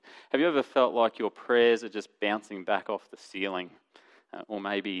Have you ever felt like your prayers are just bouncing back off the ceiling? Or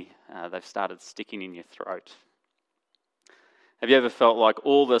maybe they've started sticking in your throat? Have you ever felt like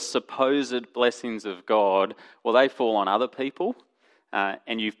all the supposed blessings of God, well, they fall on other people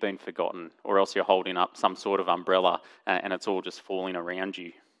and you've been forgotten, or else you're holding up some sort of umbrella and it's all just falling around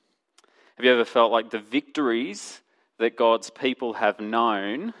you? Have you ever felt like the victories that God's people have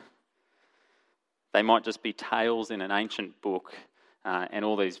known, they might just be tales in an ancient book, and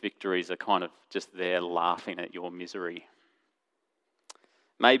all these victories are kind of just there laughing at your misery?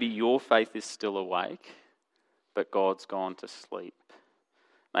 Maybe your faith is still awake, but God's gone to sleep.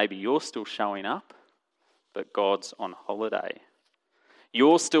 Maybe you're still showing up, but God's on holiday.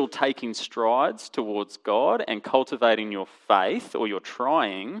 You're still taking strides towards God and cultivating your faith, or you're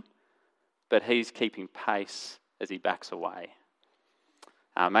trying, but he's keeping pace as he backs away.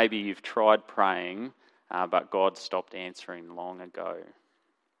 Maybe you've tried praying, but God stopped answering long ago.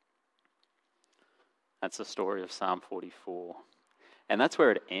 That's the story of Psalm 44. And that's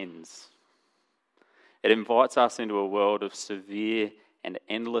where it ends. It invites us into a world of severe and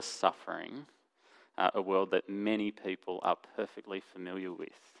endless suffering, a world that many people are perfectly familiar with.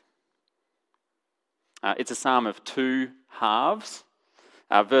 It's a psalm of two halves,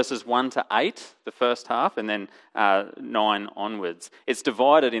 verses 1 to 8, the first half, and then 9 onwards. It's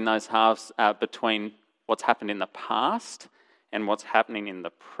divided in those halves between what's happened in the past and what's happening in the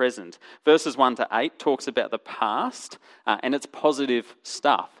present. Verses 1 to 8 talks about the past, and it's positive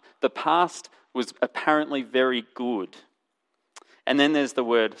stuff. The past was apparently very good. And then there's the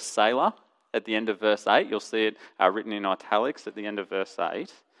word Selah at the end of verse 8. You'll see it written in italics at the end of verse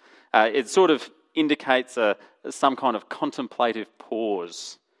 8. It sort of indicates some kind of contemplative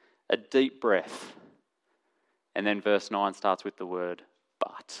pause, a deep breath. And then verse 9 starts with the word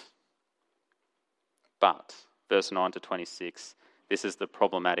but. But, verse 9 to 26, this is the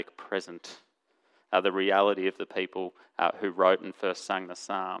problematic present. The reality of the people who wrote and first sang the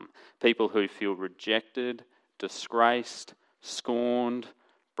psalm. People who feel rejected, disgraced, scorned,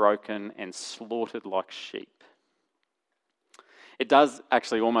 broken, and slaughtered like sheep. It does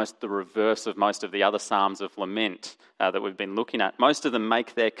actually almost the reverse of most of the other psalms of lament that we've been looking at. Most of them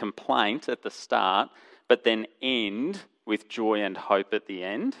make their complaint at the start, but then end with joy and hope at the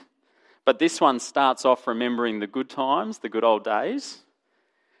end. But this one starts off remembering the good times, the good old days,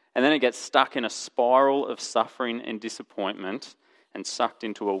 and then it gets stuck in a spiral of suffering and disappointment and sucked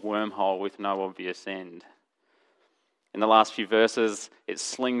into a wormhole with no obvious end. In the last few verses, it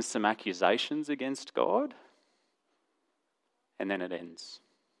slings some accusations against God, and then it ends.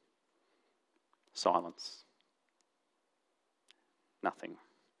 Silence. Nothing.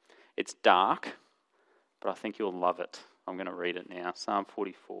 It's dark, but I think you'll love it. I'm going to read it now. Psalm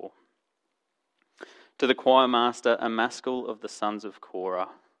 44. To the choir master, a maskil of the sons of Korah.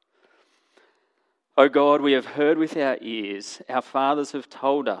 O God, we have heard with our ears. Our fathers have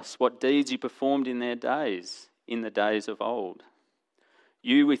told us what deeds you performed in their days, in the days of old.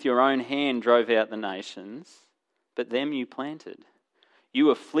 You with your own hand drove out the nations, but them you planted.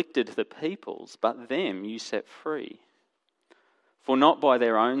 You afflicted the peoples, but them you set free. For not by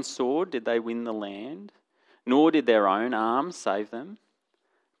their own sword did they win the land, nor did their own arm save them,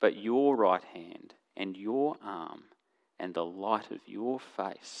 but your right hand and your arm and the light of your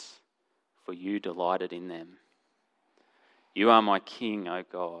face, for you delighted in them. You are my King, O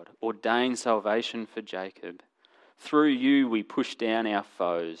God. Ordain salvation for Jacob. Through you we push down our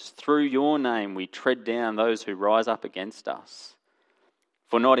foes. Through your name we tread down those who rise up against us.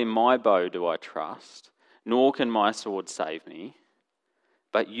 For not in my bow do I trust, nor can my sword save me.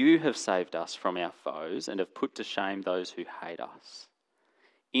 But you have saved us from our foes and have put to shame those who hate us.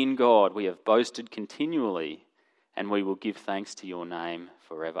 In God we have boasted continually, and we will give thanks to your name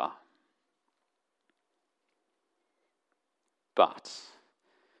forever. But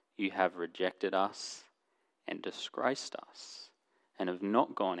you have rejected us and disgraced us, and have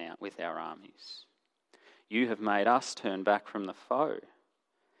not gone out with our armies. You have made us turn back from the foe,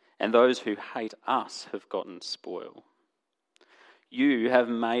 and those who hate us have gotten spoil. You have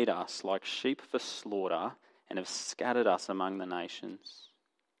made us like sheep for slaughter, and have scattered us among the nations.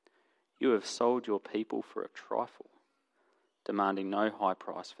 You have sold your people for a trifle, demanding no high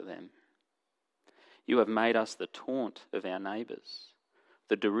price for them. You have made us the taunt of our neighbours,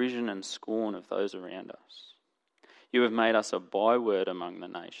 the derision and scorn of those around us. You have made us a byword among the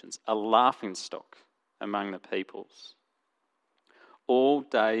nations, a laughingstock among the peoples. All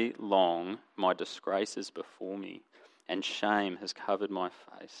day long my disgrace is before me, and shame has covered my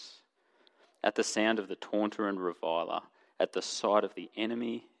face. At the sound of the taunter and reviler, at the sight of the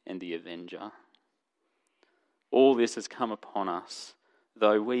enemy and the avenger. All this has come upon us,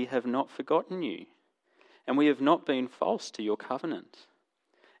 though we have not forgotten you, and we have not been false to your covenant.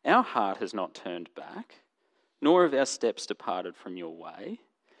 Our heart has not turned back, nor have our steps departed from your way.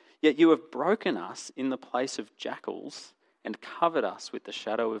 Yet you have broken us in the place of jackals and covered us with the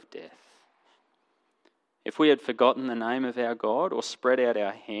shadow of death. If we had forgotten the name of our God or spread out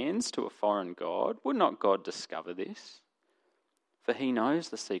our hands to a foreign god, would not God discover this? For he knows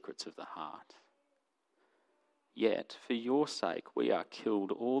the secrets of the heart. Yet for your sake we are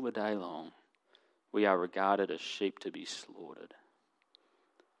killed all the day long. We are regarded as sheep to be slaughtered.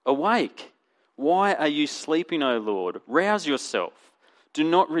 Awake! Why are you sleeping, O Lord? Rouse yourself. Do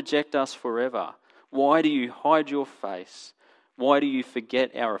not reject us forever. Why do you hide your face? Why do you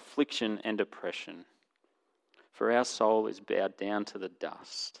forget our affliction and oppression? For our soul is bowed down to the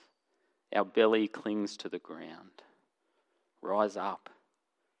dust. Our belly clings to the ground. Rise up.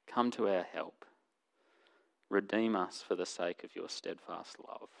 Come to our help. Redeem us for the sake of your steadfast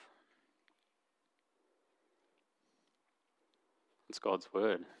love. It's God's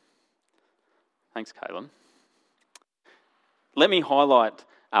word. Thanks, Caleb. Let me highlight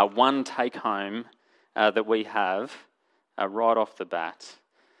one take-home that we have right off the bat.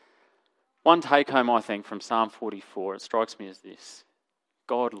 One take-home, I think, from Psalm 44, it strikes me as this: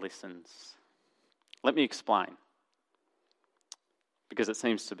 God listens. Let me explain, because it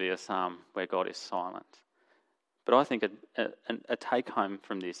seems to be a psalm where God is silent. But I think a take-home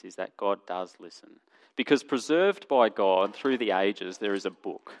from this is that God does listen. Because preserved by God through the ages, there is a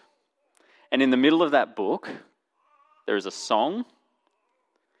book. And in the middle of that book, there is a song,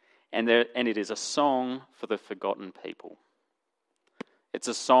 and it is a song for the forgotten people. It's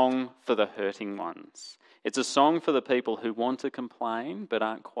a song for the hurting ones. It's a song for the people who want to complain but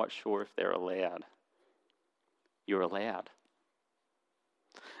aren't quite sure if they're allowed. You're allowed.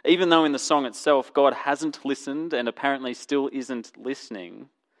 Even though in the song itself God hasn't listened and apparently still isn't listening,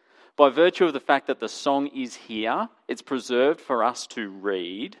 by virtue of the fact that the song is here, it's preserved for us to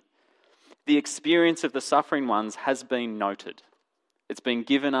read, the experience of the suffering ones has been noted. It's been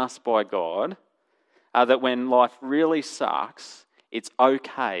given us by God that when life really sucks, it's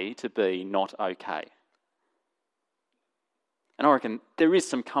okay to be not okay. And I reckon there is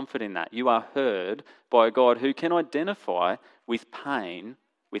some comfort in that. You are heard by a God who can identify with pain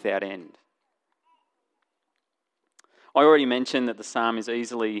without end. I already mentioned that the psalm is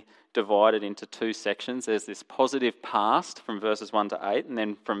easily divided into two sections. There's this positive past from verses 1 to 8, and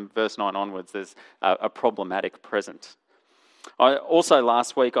then from verse 9 onwards there's a problematic present. Also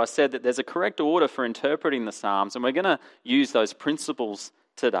last week I said that there's a correct order for interpreting the psalms, and we're going to use those principles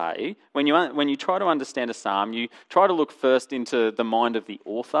today. When you try to understand a psalm, you try to look first into the mind of the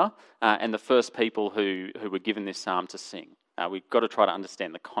author and the first people who were given this psalm to sing. We've got to try to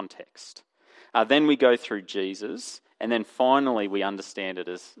understand the context. Then we go through Jesus, and then finally we understand it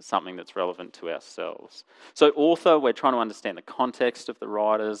as something that's relevant to ourselves. So author, we're trying to understand the context of the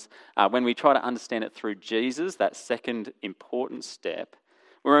writers. When we try to understand it through Jesus, that second important step,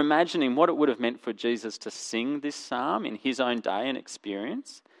 we're imagining what it would have meant for Jesus to sing this psalm in his own day and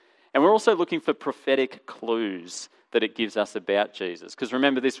experience. And we're also looking for prophetic clues that it gives us about Jesus. Because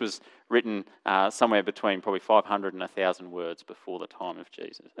remember, this was written somewhere between probably 500 and 1,000 words before the time of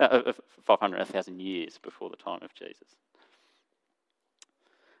Jesus. 500 and 1,000 years before the time of Jesus.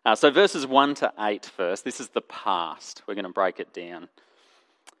 So verses 1 to 8 first. This is the past. We're going to break it down.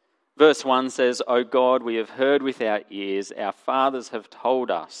 Verse 1 says, "O God, we have heard with our ears, our fathers have told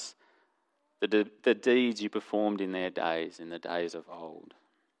us the deeds you performed in their days, in the days of old."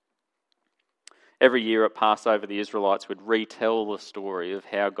 Every year at Passover, the Israelites would retell the story of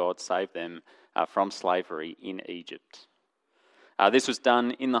how God saved them from slavery in Egypt. This was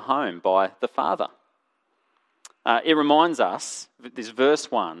done in the home by the father. It reminds us, this verse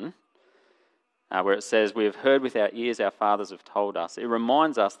 1, where it says, "We have heard with our ears, our fathers have told us." It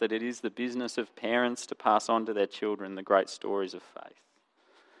reminds us that it is the business of parents to pass on to their children the great stories of faith.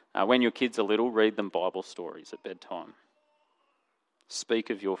 When your kids are little, read them Bible stories at bedtime.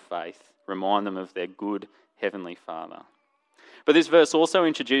 Speak of your faith. Remind them of their good Heavenly Father. But this verse also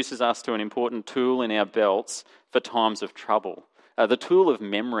introduces us to an important tool in our belts for times of trouble. The tool of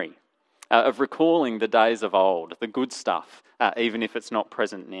memory, of recalling the days of old, the good stuff, even if it's not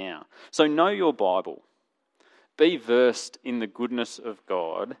present now. So know your Bible. Be versed in the goodness of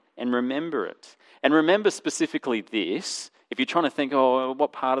God and remember it. And remember specifically this. If you're trying to think,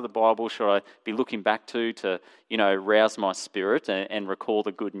 what part of the Bible should I be looking back to rouse my spirit and recall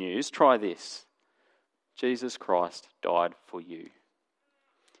the good news, try this. Jesus Christ died for you.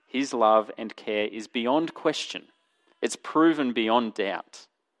 His love and care is beyond question. It's proven beyond doubt.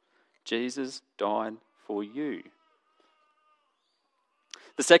 Jesus died for you.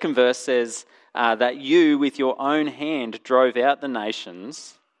 The second verse says that you with your own hand drove out the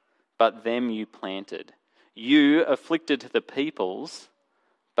nations, but them you planted. You afflicted the peoples,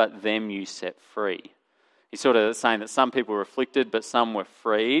 but them you set free. He's sort of saying that some people were afflicted, but some were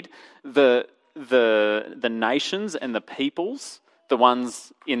freed. The nations and the peoples, the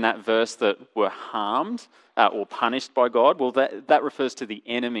ones in that verse that were harmed or punished by God, well, that refers to the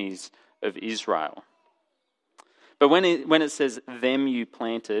enemies of Israel. But when it says them you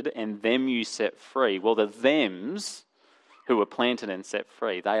planted and them you set free, well, the thems who were planted and set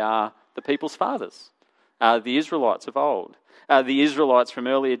free, they are the people's fathers, the Israelites of old, the Israelites from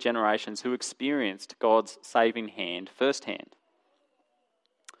earlier generations who experienced God's saving hand firsthand.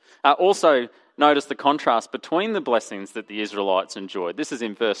 Also, notice the contrast between the blessings that the Israelites enjoyed. This is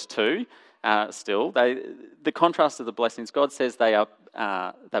in verse 2 still. The contrast of the blessings, God says they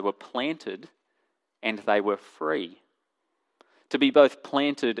were planted and they were free. To be both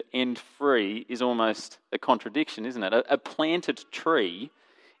planted and free is almost a contradiction, isn't it? A planted tree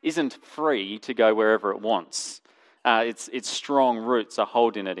isn't free to go wherever it wants. Its strong roots are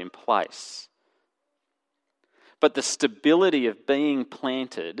holding it in place. But the stability of being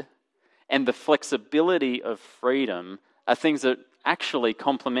planted and the flexibility of freedom are things that actually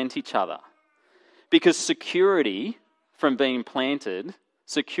complement each other. Because security from being planted,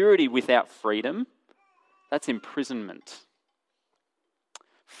 security without freedom, that's imprisonment.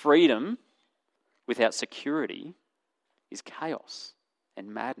 Freedom without security is chaos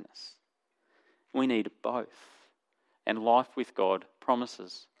and madness. We need both. And life with God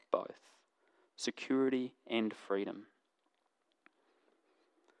promises both. Security and freedom.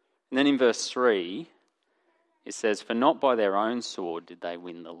 And then in verse 3, it says, "For not by their own sword did they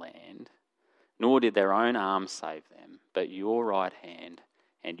win the land, nor did their own arm save them, but your right hand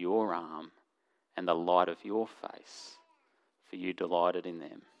and your arm and the light of your face, for you delighted in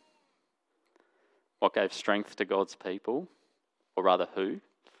them." What gave strength to God's people? Or rather, who?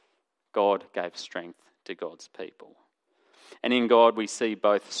 God gave strength to God's people. And in God we see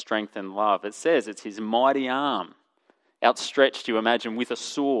both strength and love. It says it's his mighty arm, outstretched, you imagine, with a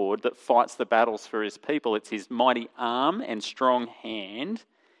sword that fights the battles for his people. It's his mighty arm and strong hand.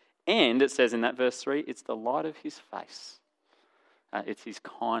 And it says in that verse 3, it's the light of his face. It's his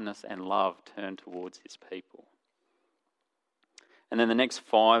kindness and love turned towards his people. And then the next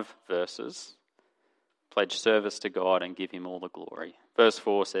 5 verses pledge service to God and give him all the glory. Verse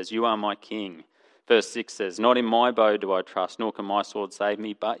 4 says, "You are my king." Verse 6 says, "Not in my bow do I trust, nor can my sword save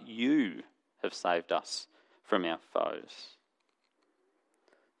me, but you have saved us from our foes."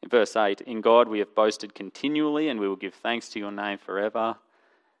 In verse 8, "In God we have boasted continually, and we will give thanks to your name forever."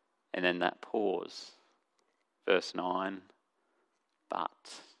 And then that pause. Verse 9,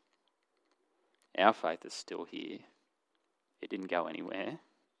 "But our faith is still here. It didn't go anywhere.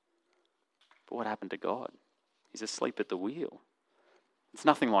 But what happened to God? He's asleep at the wheel." It's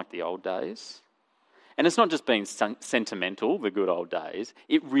nothing like the old days. And it's not just being sentimental, the good old days.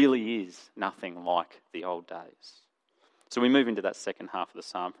 It really is nothing like the old days. So we move into that second half of the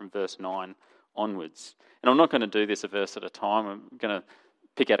psalm from verse 9 onwards. And I'm not going to do this a verse at a time. I'm going to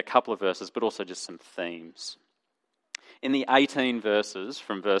pick out a couple of verses, but also just some themes. In the 18 verses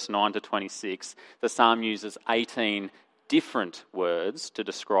from verse 9 to 26, the psalm uses 18 different words to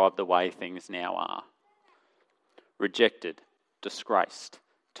describe the way things now are. Rejected, disgraced,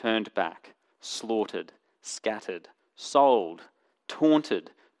 turned back, slaughtered, scattered, sold,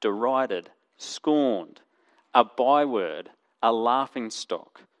 taunted, derided, scorned, a byword, a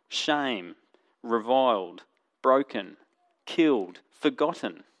laughingstock, shame, reviled, broken, killed,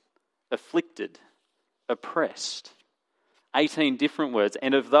 forgotten, afflicted, oppressed. 18 different words,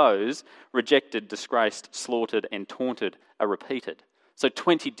 and of those, rejected, disgraced, slaughtered, and taunted are repeated. So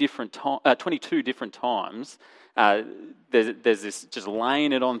 22 different times, there's this, just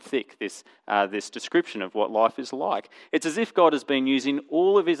laying it on thick, this description of what life is like. It's as if God has been using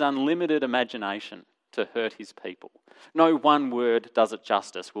all of his unlimited imagination to hurt his people. No one word does it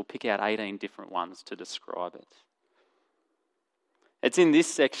justice. We'll pick out 18 different ones to describe it. It's in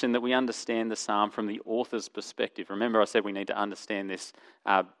this section that we understand the psalm from the author's perspective. Remember, I said we need to understand this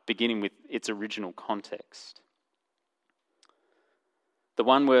beginning with its original context. The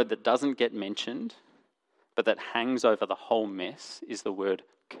one word that doesn't get mentioned, but that hangs over the whole mess, is the word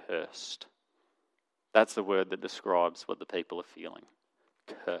cursed. That's the word that describes what the people are feeling.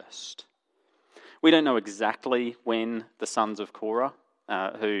 Cursed. We don't know exactly when the sons of Korah,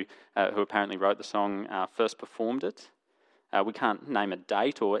 who apparently wrote the song, first performed it. We can't name a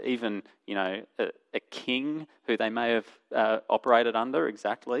date or even, a king who they may have operated under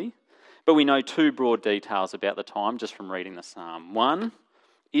exactly. But we know 2 broad details about the time just from reading the psalm. One,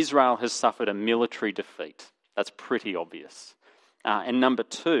 Israel has suffered a military defeat. That's pretty obvious. And number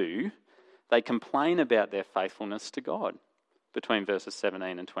two, they complain about their faithfulness to God between verses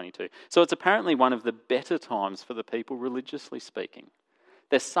 17 and 22. So it's apparently one of the better times for the people, religiously speaking.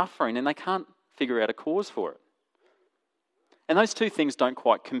 They're suffering and they can't figure out a cause for it. And those two things don't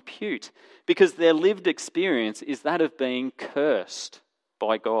quite compute because their lived experience is that of being cursed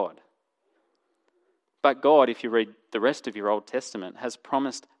by God. But God, if you read the rest of your Old Testament, has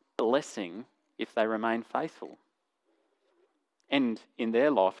promised blessing if they remain faithful. And in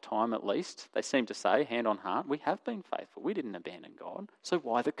their lifetime, at least, they seem to say, hand on heart, we have been faithful. We didn't abandon God. So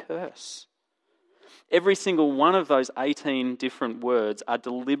why the curse? Every single one of those 18 different words are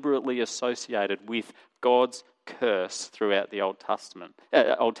deliberately associated with God's curse throughout the Old Testament.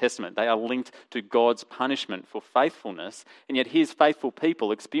 They are linked to God's punishment for faithfulness, and yet here's faithful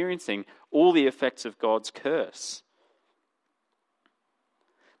people experiencing all the effects of God's curse.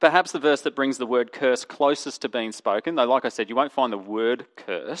 Perhaps the verse that brings the word curse closest to being spoken, though like I said, you won't find the word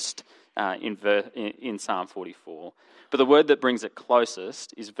cursed in Psalm 44, but the word that brings it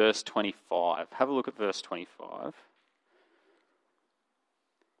closest is verse 25. Have a look at verse 25.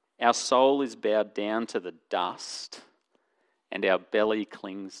 Our soul is bowed down to the dust, and our belly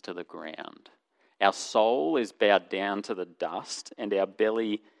clings to the ground. Our soul is bowed down to the dust, and our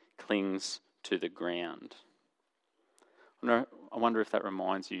belly clings to the ground. I wonder if that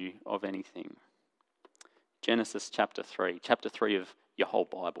reminds you of anything. Genesis chapter 3 of your whole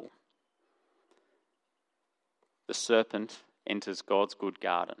Bible. The serpent enters God's good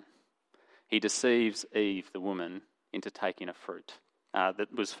garden. He deceives Eve, the woman, into taking a fruit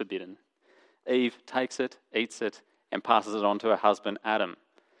that was forbidden. Eve takes it, eats it, and passes it on to her husband Adam.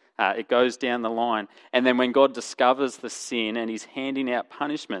 It goes down the line. And then when God discovers the sin and he's handing out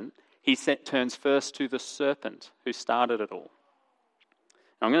punishment, he turns first to the serpent who started it all.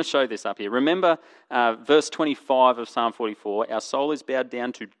 And I'm going to show this up here. Remember verse 25 of Psalm 44, our soul is bowed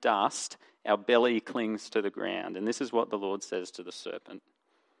down to dust, our belly clings to the ground. And this is what the Lord says to the serpent.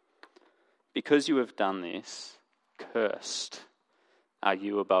 Because you have done this, cursed are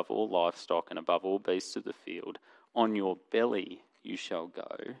you above all livestock and above all beasts of the field. On your belly you shall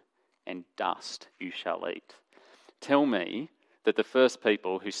go, and dust you shall eat. Tell me that the first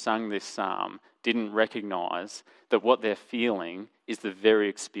people who sung this psalm didn't recognise that what they're feeling is the very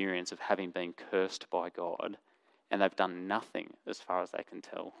experience of having been cursed by God, and they've done nothing, as far as they can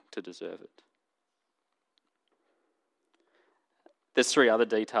tell, to deserve it. There's three other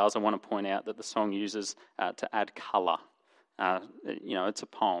details I want to point out that the song uses to add colour. It's a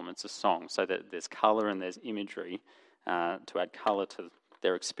poem, it's a song, so that there's colour and there's imagery to add colour to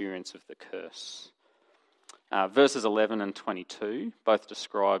their experience of the curse. Verses 11 and 22 both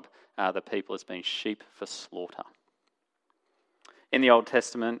describe the people as being sheep for slaughter. In the Old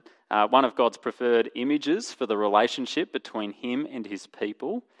Testament, one of God's preferred images for the relationship between him and his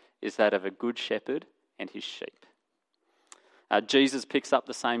people is that of a good shepherd and his sheep. Jesus picks up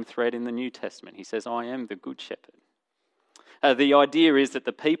the same thread in the New Testament. He says, I am the good shepherd. The idea is that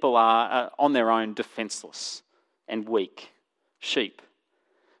the people are on their own defenceless and weak, sheep,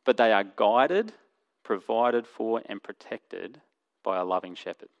 but they are guided, provided for and protected by a loving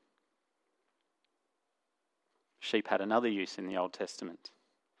shepherd. Sheep had another use in the Old Testament,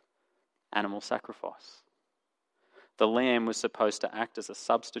 animal sacrifice. The lamb was supposed to act as a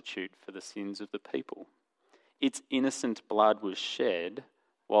substitute for the sins of the people. Its innocent blood was shed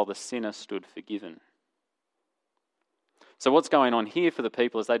while the sinner stood forgiven. So what's going on here for the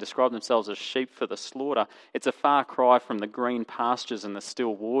people as they describe themselves as sheep for the slaughter? It's a far cry from the green pastures and the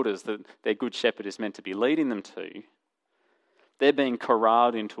still waters that their good shepherd is meant to be leading them to. They're being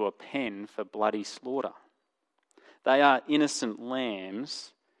corralled into a pen for bloody slaughter. They are innocent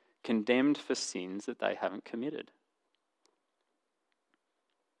lambs condemned for sins that they haven't committed.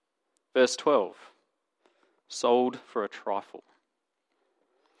 Verse 12, sold for a trifle.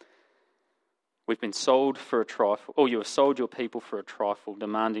 We've been sold for a trifle, or you have sold your people for a trifle,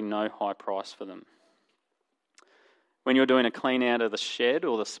 demanding no high price for them. When you're doing a clean out of the shed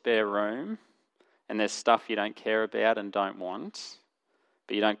or the spare room, and there's stuff you don't care about and don't want,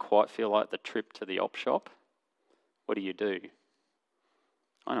 but you don't quite feel like the trip to the op shop, what do?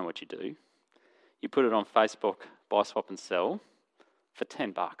 I know what you do. You put it on Facebook, buy, swap and sell for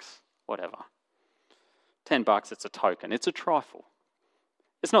 $10, whatever. $10, it's a token, it's a trifle.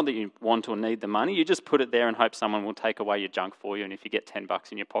 It's not that you want or need the money, you just put it there and hope someone will take away your junk for you, and if you get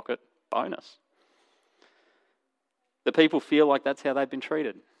 $10 in your pocket, bonus. The people feel like that's how they've been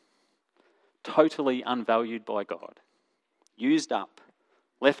treated. Totally unvalued by God. Used up,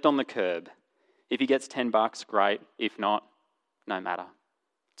 left on the curb. If he gets $10, great. If not, no matter.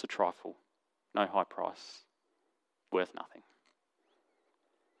 It's a trifle, no high price, worth nothing.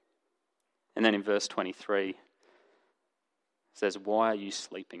 And then in verse 23, it says, why are you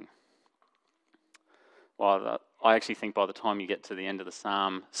sleeping? Well, I actually think by the time you get to the end of the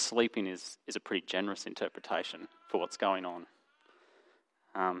psalm, sleeping is a pretty generous interpretation for what's going on.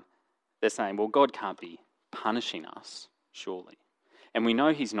 They're saying, well, God can't be punishing us, surely. And we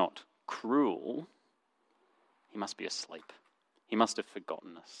know he's not cruel. He must be asleep. He must have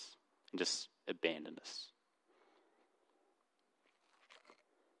forgotten us and just abandoned us.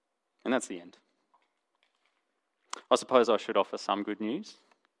 And that's the end. I suppose I should offer some good news.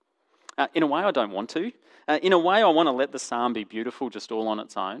 In a way, I don't want to. In a way, I want to let the psalm be beautiful just all on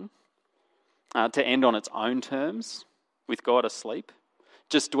its own, to end on its own terms, with God asleep,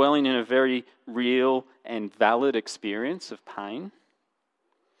 just dwelling in a very real and valid experience of pain.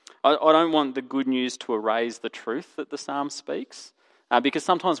 I don't want the good news to erase the truth that the psalm speaks, because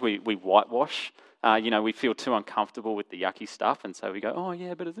sometimes we whitewash. We feel too uncomfortable with the yucky stuff, and so we go, oh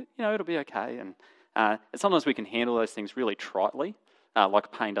yeah, but it'll be okay. And sometimes we can handle those things really tritely,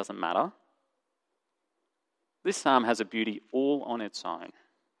 like pain doesn't matter. This psalm has a beauty all on its own.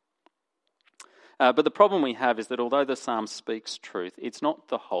 But the problem we have is that although the psalm speaks truth, it's not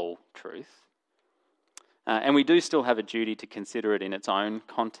the whole truth. And we do still have a duty to consider it in its own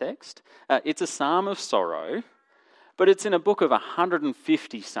context. It's a psalm of sorrow, but it's in a book of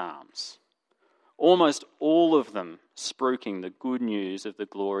 150 psalms, almost all of them spruiking the good news of the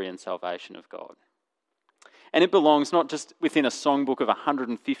glory and salvation of God. And it belongs not just within a songbook of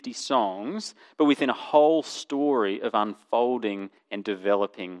 150 songs, but within a whole story of unfolding and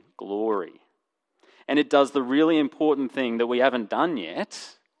developing glory. And it does the really important thing that we haven't done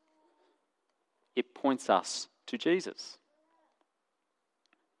yet. It points us to Jesus.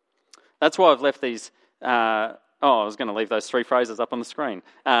 That's why I've left these... I was going to leave those three phrases up on the screen.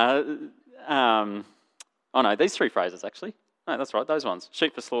 These three phrases actually. No, that's right, those ones.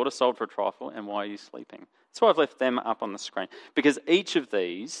 Sheep for slaughter, sold for a trifle, and why are you sleeping? That's why I've left them up on the screen. Because each of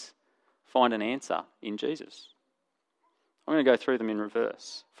these find an answer in Jesus. I'm going to go through them in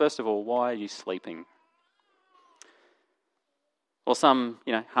reverse. First of all, why are you sleeping? Well, some,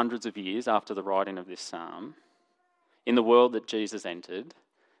 hundreds of years after the writing of this psalm, in the world that Jesus entered,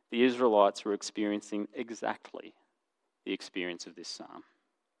 the Israelites were experiencing exactly the experience of this psalm.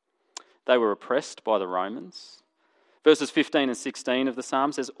 They were oppressed by the Romans. Verses 15 and 16 of the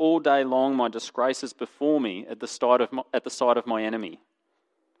psalm says, all day long my disgrace is before me at the sight of my enemy.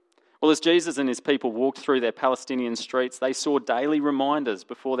 Well, as Jesus and his people walked through their Palestinian streets, they saw daily reminders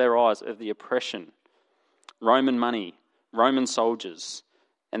before their eyes of the oppression, Roman money, Roman soldiers,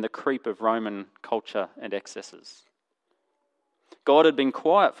 and the creep of Roman culture and excesses. God had been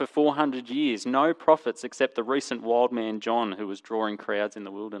quiet for 400 years, no prophets except the recent wild man John who was drawing crowds in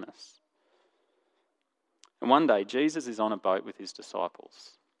the wilderness. And one day, Jesus is on a boat with his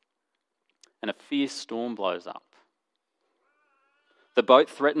disciples, and a fierce storm blows up. The boat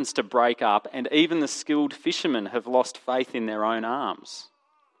threatens to break up, and even the skilled fishermen have lost faith in their own arms.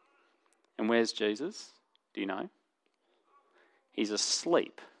 And where's Jesus? Do you know? He's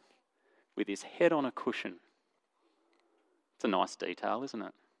asleep with his head on a cushion. It's a nice detail, isn't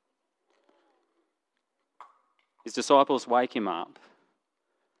it? His disciples wake him up,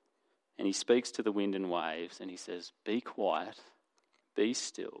 and he speaks to the wind and waves, and he says, be quiet, be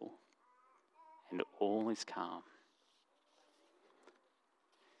still, and all is calm.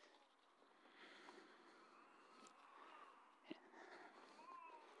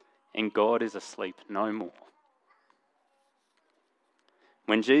 And God is asleep no more.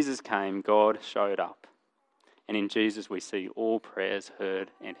 When Jesus came, God showed up, and in Jesus we see all prayers heard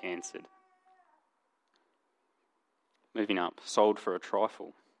and answered. Moving up, sold for a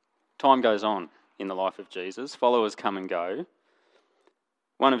trifle. Time goes on in the life of Jesus. Followers come and go.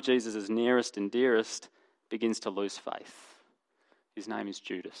 One of Jesus' nearest and dearest begins to lose faith. His name is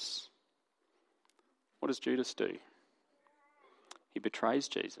Judas. What does Judas do? He betrays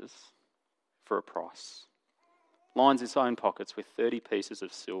Jesus for a price. Lines his own pockets with 30 pieces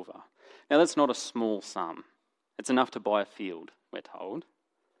of silver. Now that's not a small sum. It's enough to buy a field, we're told.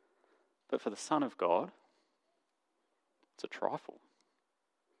 But for the Son of God, it's a trifle.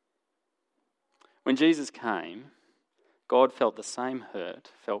 When Jesus came, God felt the same hurt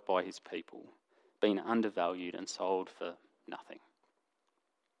felt by his people, being undervalued and sold for nothing.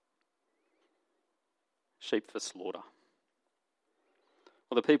 Sheep for slaughter.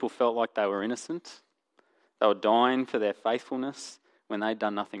 Well, the people felt like they were innocent. They were dying for their faithfulness when they'd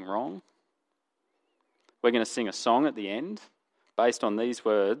done nothing wrong. We're going to sing a song at the end based on these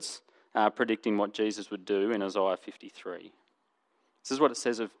words, predicting what Jesus would do in Isaiah 53. This is what it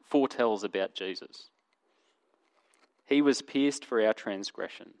says foretells about Jesus. He was pierced for our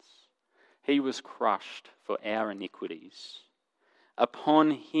transgressions. He was crushed for our iniquities.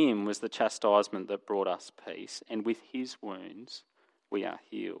 Upon him was the chastisement that brought us peace, and with his wounds we are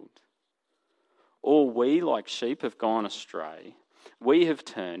healed. All we, like sheep, have gone astray. We have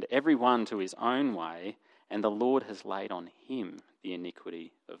turned every one to his own way, and the Lord has laid on him the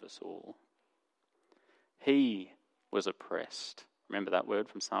iniquity of us all. He was oppressed. Remember that word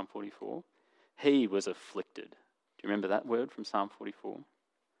from Psalm 44? He was afflicted. Do you remember that word from Psalm 44?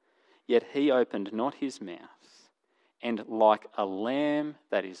 Yet he opened not his mouth, and like a lamb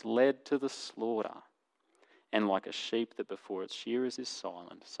that is led to the slaughter, and like a sheep that before its shearers is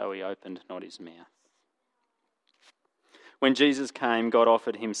silent, so he opened not his mouth. When Jesus came, God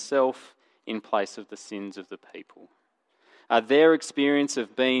offered himself in place of the sins of the people. Their experience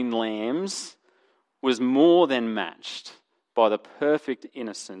of being lambs was more than matched by the perfect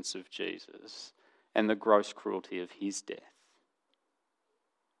innocence of Jesus and the gross cruelty of his death.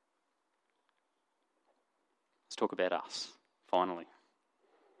 Let's talk about us, finally.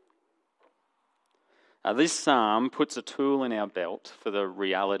 This psalm puts a tool in our belt for the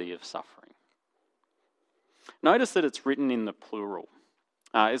reality of suffering. Notice that it's written in the plural.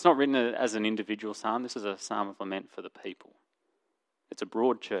 It's not written as an individual psalm. This is a psalm of lament for the people. It's a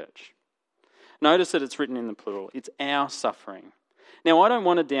broad church. Notice that it's written in the plural. It's our suffering. Now, I don't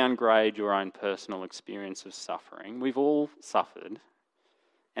want to downgrade your own personal experience of suffering. We've all suffered,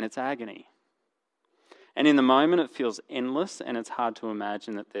 and it's agony. And in the moment, it feels endless, and it's hard to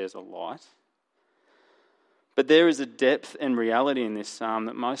imagine that there's a light. But there is a depth and reality in this psalm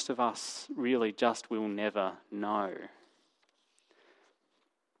that most of us really just will never know.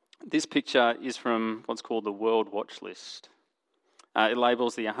 This picture is from what's called the World Watch List. It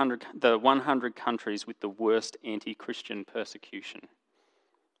labels the 100 countries with the worst anti-Christian persecution.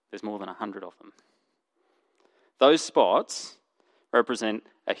 There's more than 100 of them. Those spots represent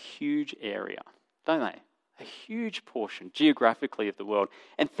a huge area, don't they? A huge portion geographically of the world.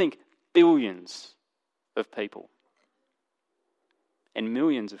 And think billions of people. And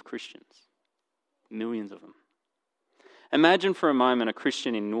millions of Christians. Millions of them. Imagine for a moment a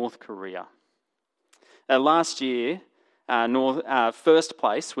Christian in North Korea. Last year, first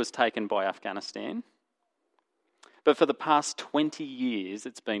place was taken by Afghanistan. But for the past 20 years,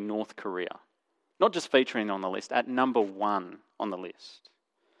 it's been North Korea. Not just featuring on the list, at number 1 on the list.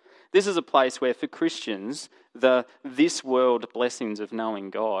 This is a place where for Christians, this world blessings of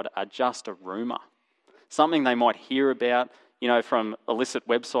knowing God are just a rumour. Something they might hear about, from illicit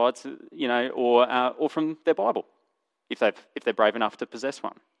websites, or from their Bible, if they're brave enough to possess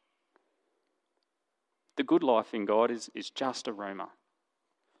one. The good life in God is just a rumour.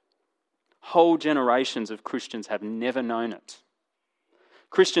 Whole generations of Christians have never known it.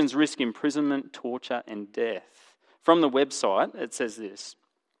 Christians risk imprisonment, torture, and death. From the website, it says this: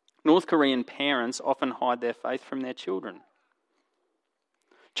 North Korean parents often hide their faith from their children.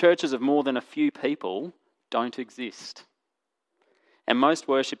 Churches of more than a few people don't exist. And most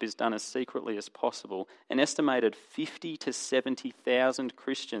worship is done as secretly as possible. An estimated 50 to 70,000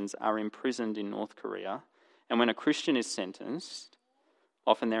 Christians are imprisoned in North Korea. And when a Christian is sentenced,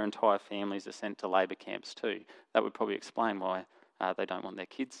 often their entire families are sent to labour camps too. That would probably explain why they don't want their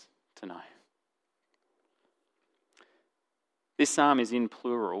kids to know. This psalm is in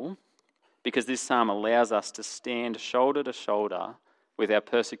plural because this psalm allows us to stand shoulder to shoulder with our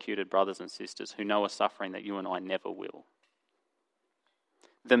persecuted brothers and sisters who know a suffering that you and I never will.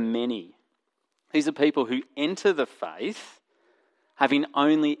 The many. These are people who enter the faith having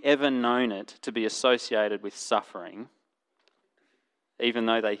only ever known it to be associated with suffering, even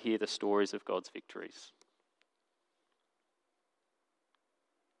though they hear the stories of God's victories.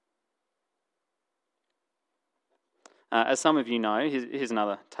 As some of you know, here's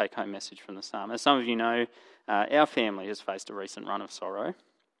another take-home message from the psalm. As some of you know, our family has faced a recent run of sorrow.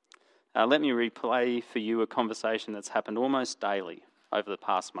 Let me replay for you a conversation that's happened almost daily over the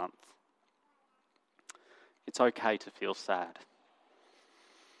past month. It's okay to feel sad.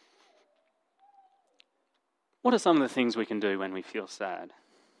 What are some of the things we can do when we feel sad?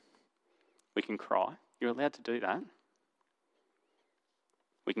 We can cry. You're allowed to do that.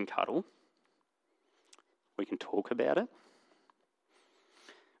 We can cuddle. We can talk about it.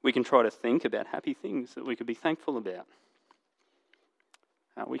 We can try to think about happy things that we could be thankful about.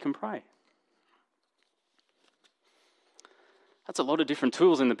 We can pray. That's a lot of different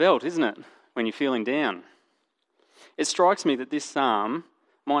tools in the belt, isn't it, when you're feeling down? It strikes me that this psalm,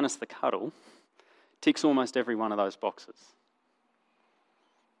 minus the cuddle, ticks almost every one of those boxes.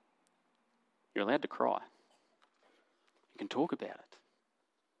 You're allowed to cry. You can talk about it.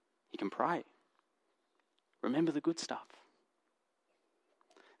 can pray. Remember the good stuff.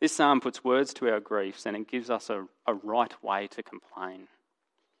 This psalm puts words to our griefs and it gives us a right way to complain.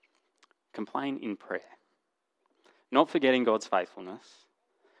 Complain in prayer. Not forgetting God's faithfulness,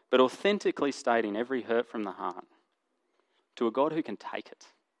 but authentically stating every hurt from the heart to a God who can take it.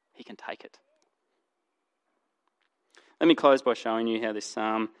 He can take it. Let me close by showing you how this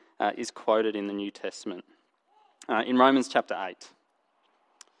psalm is quoted in the New Testament. In Romans chapter 8.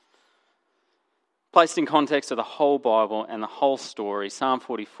 Placed in context of the whole Bible and the whole story, Psalm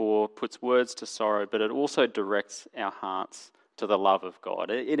 44 puts words to sorrow, but it also directs our hearts to the love of God.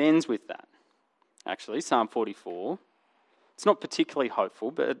 It ends with that, actually, Psalm 44. It's not particularly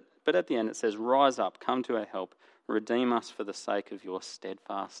hopeful, but at the end it says, "Rise up, come to our help, redeem us for the sake of your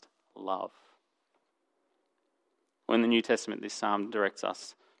steadfast love." Well, in the New Testament, this psalm directs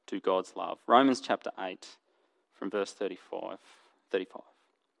us to God's love. Romans chapter 8, from verse 35.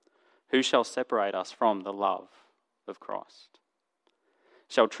 Who shall separate us from the love of Christ?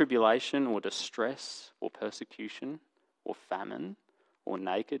 Shall tribulation or distress or persecution or famine or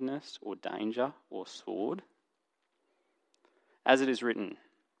nakedness or danger or sword? As it is written,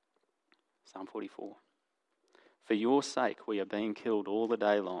 Psalm 44, for your sake we are being killed all the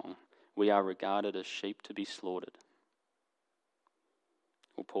day long. We are regarded as sheep to be slaughtered.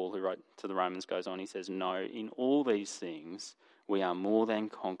 Well, Paul, who wrote to the Romans, goes on, he says, no, in all these things we are more than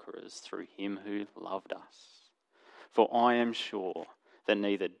conquerors through him who loved us. For I am sure that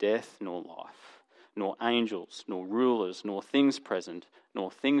neither death nor life, nor angels, nor rulers, nor things present,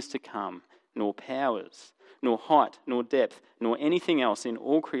 nor things to come, nor powers, nor height, nor depth, nor anything else in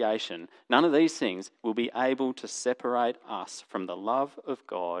all creation, none of these things will be able to separate us from the love of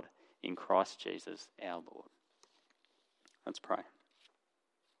God in Christ Jesus our Lord. Let's pray.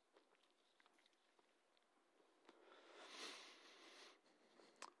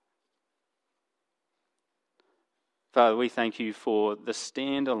 Father, we thank you for the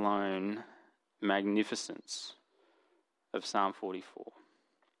standalone magnificence of Psalm 44.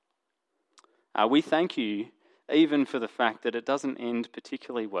 We thank you even for the fact that it doesn't end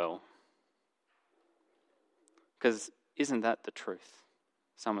particularly well. Because isn't that the truth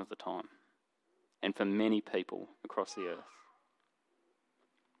some of the time? And for many people across the earth.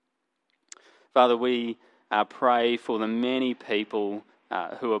 Father, we pray for the many people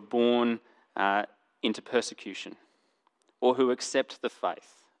who are born into persecution, or who accept the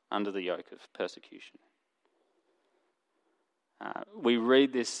faith under the yoke of persecution. We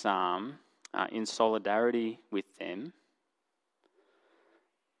read this psalm in solidarity with them.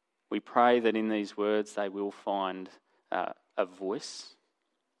 We pray that in these words they will find a voice.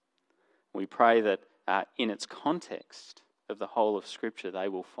 We pray that in its context of the whole of Scripture they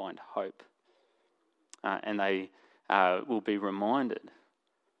will find hope. And they will be reminded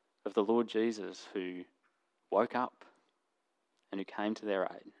of the Lord Jesus who woke up and who came to their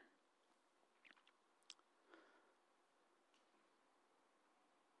aid.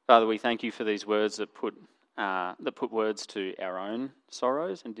 Father, we thank you for these words that put words to our own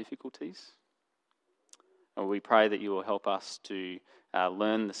sorrows and difficulties. And we pray that you will help us to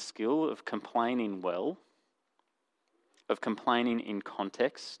learn the skill of complaining well, of complaining in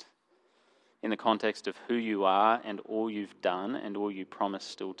context, in the context of who you are and all you've done and all you promise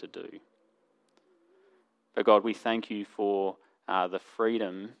still to do. But God, we thank you for the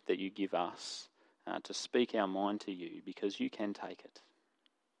freedom that you give us to speak our mind to you, because you can take it.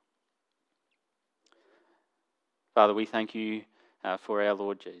 Father, we thank you for our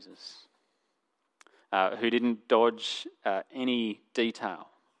Lord Jesus, who didn't dodge any detail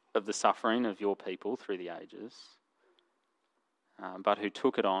of the suffering of your people through the ages, but who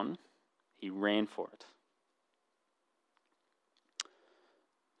took it on. He ran for it.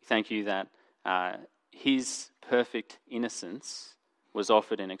 We thank you that his perfect innocence was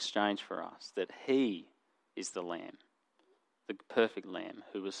offered in exchange for us, that he is the Lamb, the perfect Lamb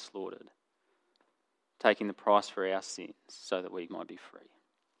who was slaughtered, taking the price for our sins so that we might be free.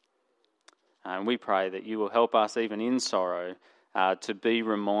 And we pray that you will help us even in sorrow to be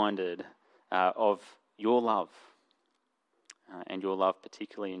reminded of your love, and your love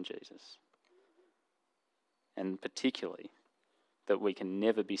particularly in Jesus. And particularly that we can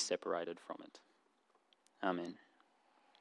never be separated from it. Amen.